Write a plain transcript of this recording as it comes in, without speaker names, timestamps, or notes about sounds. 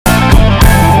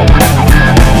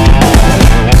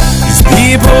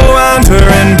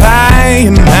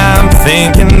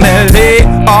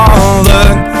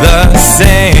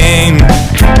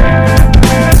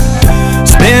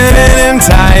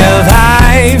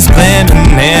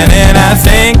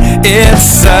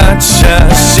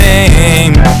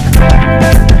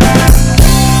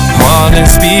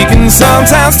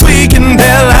sometimes tweaking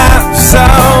their lives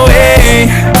away.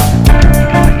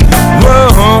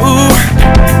 Whoa.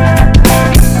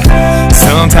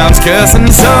 Sometimes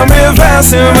cursing, some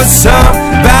reversing, but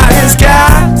somebody's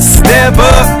got to step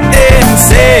up and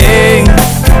say,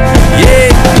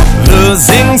 yeah,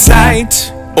 losing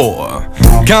sight or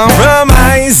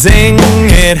compromising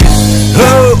it.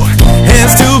 Who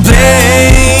is to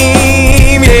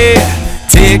blame? Yeah,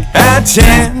 take a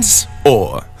chance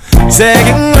or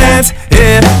second glance.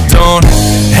 It don't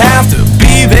have to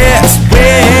be this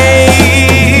way.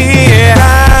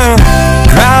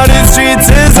 Crowded streets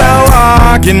as I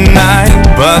walk at night,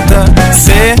 but the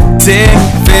city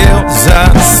feels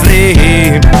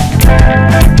asleep.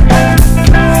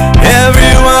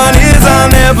 Everyone is on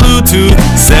their Bluetooth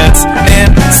sets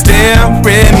and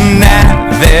staring at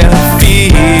their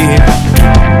feet.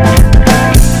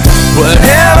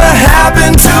 Whatever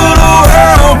happened to the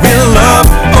world we love,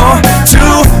 or to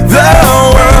the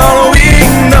world we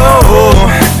know?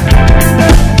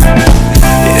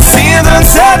 It seems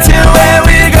uncertain where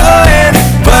we're going,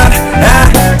 but I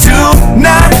do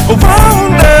not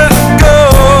wanna go.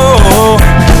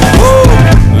 Oh,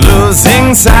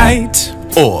 losing sight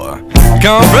or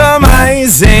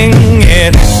compromising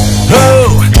it. Who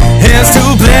is to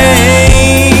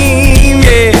blame?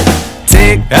 Yeah,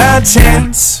 take a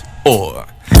chance or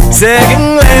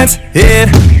second glance. It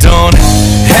don't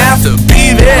have to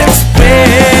be this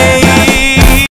way.